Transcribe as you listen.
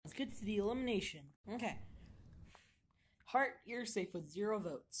get to the elimination. Okay. Heart, you're safe with 0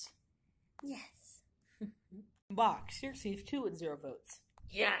 votes. Yes. Box, you're safe too with 0 votes.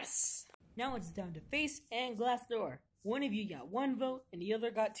 Yes. Now it's down to Face and Glass Door. One of you got 1 vote and the other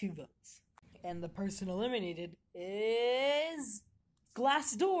got 2 votes. And the person eliminated is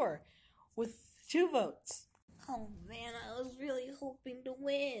Glass Door with 2 votes. Oh man, I was really hoping to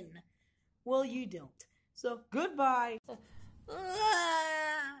win. Well, you don't. So, goodbye.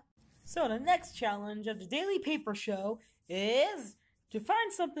 So, the next challenge of the Daily Paper Show is to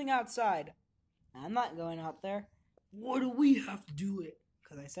find something outside. I'm not going out there. What do we have to do it?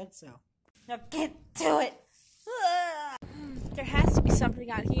 Because I said so. Now get to it! There has to be something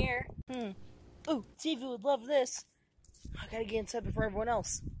out here. Oh, TV would love this. I gotta get inside before everyone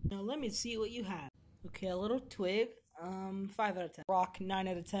else. Now let me see what you have. Okay, a little twig. 5 out of 10. Rock, 9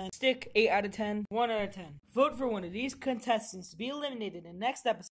 out of 10. Stick, 8 out of 10. 1 out of 10. Vote for one of these contestants to be eliminated in the next episode.